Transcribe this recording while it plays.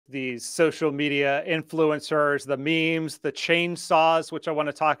these social media influencers, the memes, the chainsaws, which I want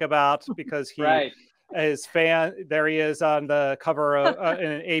to talk about because he Right. his fan, there he is on the cover of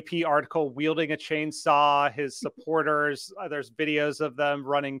in an AP article wielding a chainsaw. His supporters, there's videos of them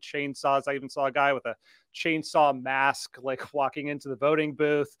running chainsaws. I even saw a guy with a chainsaw mask like walking into the voting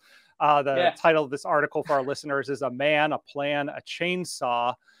booth. The title of this article for our listeners is "A Man, a Plan, a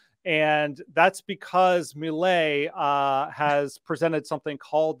Chainsaw." And that's because Milei has presented something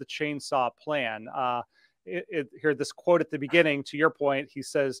called the Chainsaw Plan. Here, this quote at the beginning, to your point, he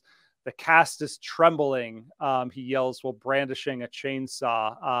says, "The cast is trembling," he yells while brandishing a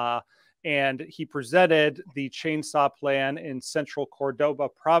chainsaw. And he presented the Chainsaw Plan in central Cordoba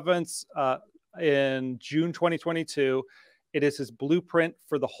province in June 2022. It is his blueprint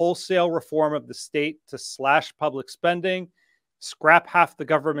for the wholesale reform of the state to slash public spending, scrap half the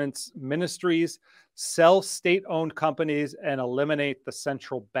government's ministries, sell state-owned companies, and eliminate the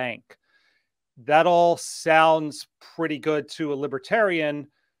central bank. That all sounds pretty good to a libertarian.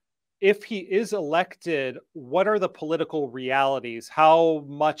 If he is elected, what are the political realities? How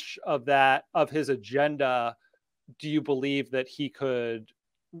much of that, of his agenda, do you believe that he could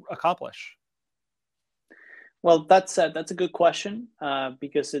accomplish? Well, that's a good question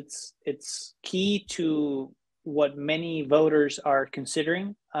because it's key to what many voters are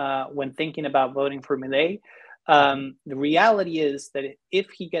considering when thinking about voting for Milei. The reality is that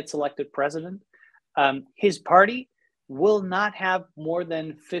if he gets elected president, his party will not have more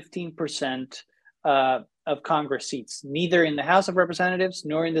than 15% of Congress seats, neither in the House of Representatives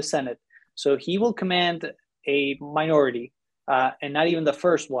nor in the Senate. So he will command a minority, and not even the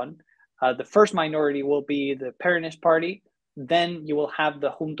first one. The first minority will be the Peronist Party. Then you will have the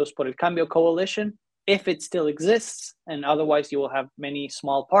Juntos por el Cambio coalition, if it still exists, and otherwise you will have many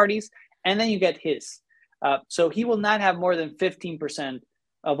small parties. And then you get his. So he will not have more than 15%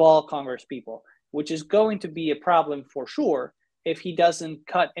 of all Congress people, which is going to be a problem for sure if he doesn't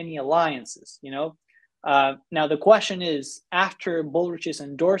cut any alliances, you know? Now, the question is, after Bullrich's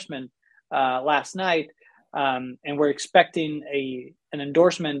endorsement last night, and we're expecting an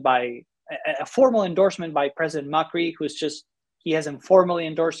endorsement by a formal endorsement by President Macri, he hasn't formally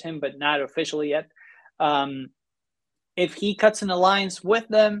endorsed him, but not officially yet. If he cuts an alliance with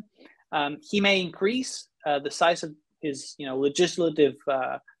them, he may increase the size of his, legislative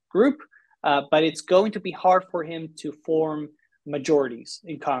group, but it's going to be hard for him to form majorities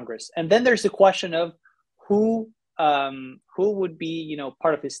in Congress. And then there's the question of who would be,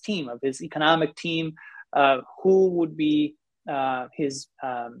 part of his team, of his economic team, who would be his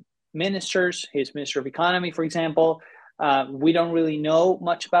ministers, his Minister of Economy, for example. We don't really know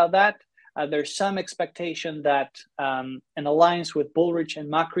much about that. There's some expectation that an alliance with Bullrich and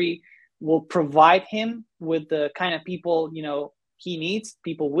Macri will provide him with the kind of people, he needs,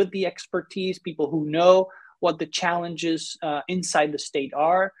 people with the expertise, people who know what the challenges inside the state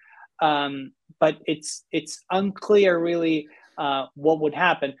are. But it's unclear really what would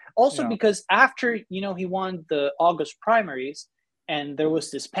happen. Also, because after, he won the August primaries and there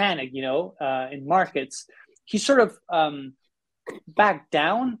was this panic, in markets, he sort of backed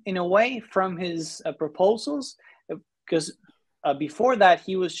down in a way from his proposals, because before that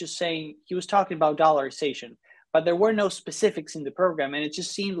he was just saying, he was talking about dollarization, but there were no specifics in the program, and it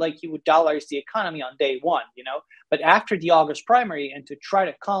just seemed like he would dollarize the economy on day one, But after the August primary, and to try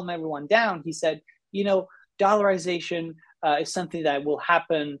to calm everyone down, he said, dollarization is something that will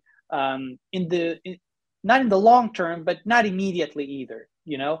happen not in the long term, but not immediately either,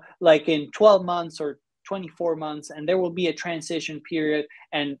 like in 12 months or 24 months, and there will be a transition period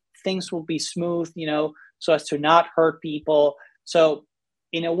and things will be smooth, so as to not hurt people. So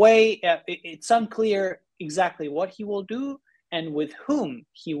in a way, it's unclear exactly what he will do and with whom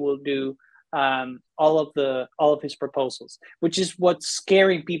he will do all of his proposals, which is what's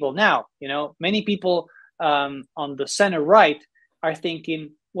scaring people now. Many people on the center right are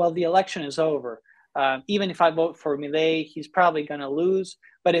thinking, well, the election is over. Even if I vote for Milei, he's probably going to lose.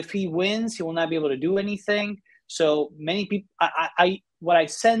 But if he wins, he will not be able to do anything. So many people, what I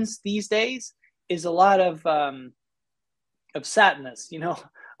sense these days is a lot of sadness,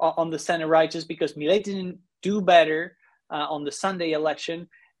 on the center right, just because Milei didn't do better on the Sunday election,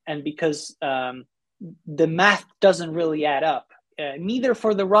 and because the math doesn't really add up, neither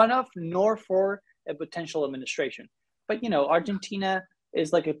for the runoff nor for a potential administration. But Argentina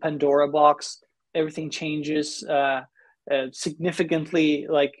is like a Pandora box. Everything changes significantly,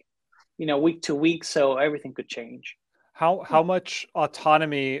 week to week, so everything could change. How much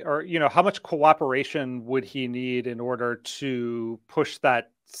autonomy or how much cooperation would he need in order to push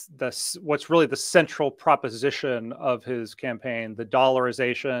that what's really the central proposition of his campaign, the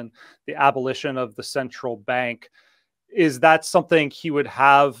dollarization, the abolition of the central bank. Is that something he would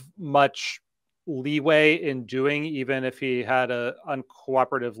have much leeway in doing, even if he had a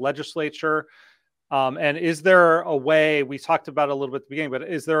uncooperative legislature? And is there a way, we talked about it a little bit at the beginning, but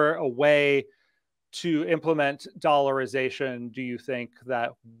is there a way to implement dollarization, do you think,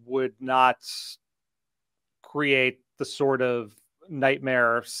 that would not create the sort of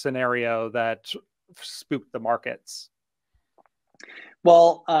nightmare scenario that spooked the markets?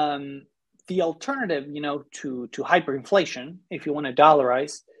 Well, the alternative, to hyperinflation, if you want to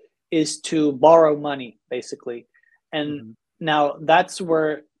dollarize, is to borrow money, basically. And now that's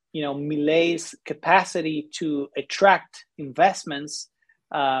where, Milei's capacity to attract investments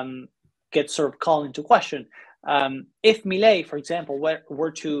gets sort of called into question. If Milei, for example,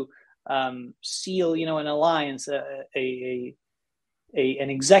 were to seal, an alliance, an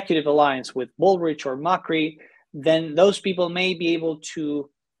executive alliance with Bullrich or Macri, then those people may be able to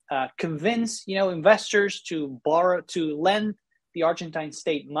convince, investors to lend the Argentine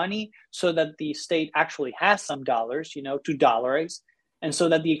state money so that the state actually has some dollars, to dollarize, and so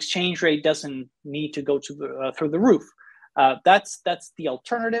that the exchange rate doesn't need to go through the roof. That's the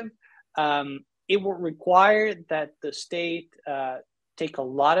alternative. It will require that the state take a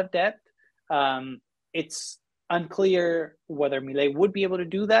lot of debt. It's unclear whether Milei would be able to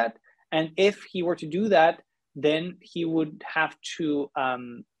do that. And if he were to do that, then he would have to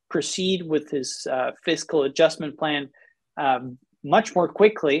proceed with his fiscal adjustment plan much more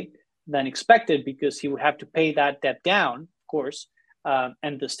quickly than expected, because he would have to pay that debt down, of course,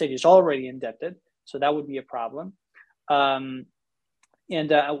 and the state is already indebted. So that would be a problem. And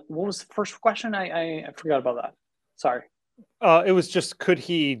what was the first question? I forgot about that. Sorry. It was just,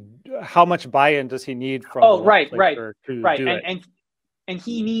 how much buy-in does he need from the legislature to do it? And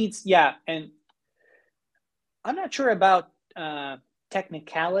he needs, and I'm not sure about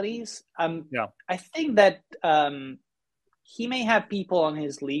technicalities. I think that he may have people on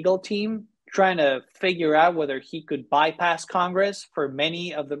his legal team trying to figure out whether he could bypass Congress for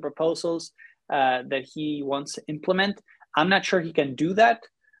many of the proposals that he wants to implement. I'm not sure he can do that.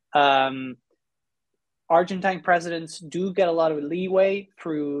 Argentine presidents do get a lot of leeway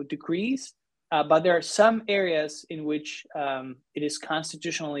through decrees, but there are some areas in which it is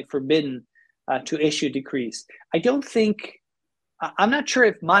constitutionally forbidden to issue decrees. I'm not sure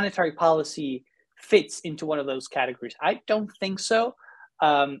if monetary policy fits into one of those categories. I don't think so.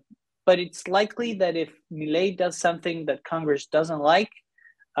 But it's likely that if Milei does something that Congress doesn't like,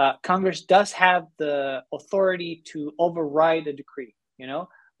 Congress does have the authority to override a decree.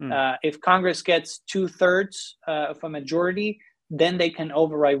 If Congress gets 2/3 of a majority, then they can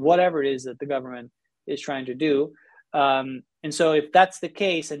override whatever it is that the government is trying to do. And so if that's the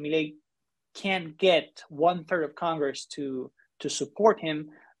case and Milei can't get 1/3 of Congress to support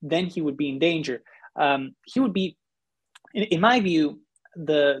him, then he would be in danger. He would be, in my view,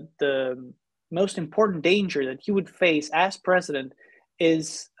 the most important danger that he would face as president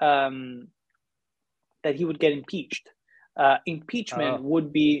is that he would get impeached. Impeachment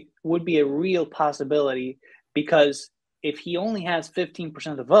would be a real possibility, because if he only has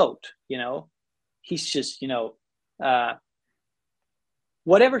 15% of the vote, he's just,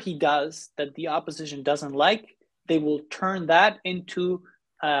 whatever he does that the opposition doesn't like, they will turn that into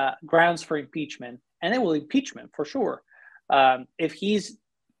grounds for impeachment, and they will impeach him for sure. If he's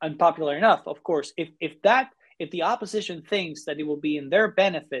unpopular enough, of course. If the opposition thinks that it will be in their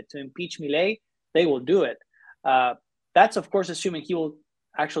benefit to impeach Milei, they will do it. That's of course assuming he will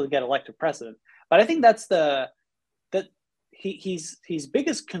actually get elected president. But I think that's his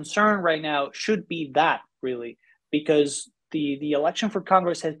biggest concern right now should be that, really, because the election for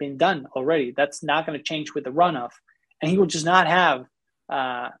Congress has been done already. That's not going to change with the runoff, and he will just not have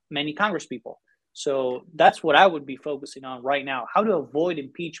many Congress people. So that's what I would be focusing on right now: how to avoid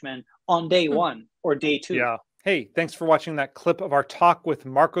impeachment on day one or day two. Yeah. Hey, thanks for watching that clip of our talk with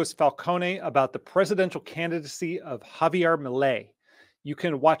Marcos Falcone about the presidential candidacy of Javier Milei. You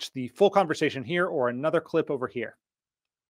can watch the full conversation here or another clip over here.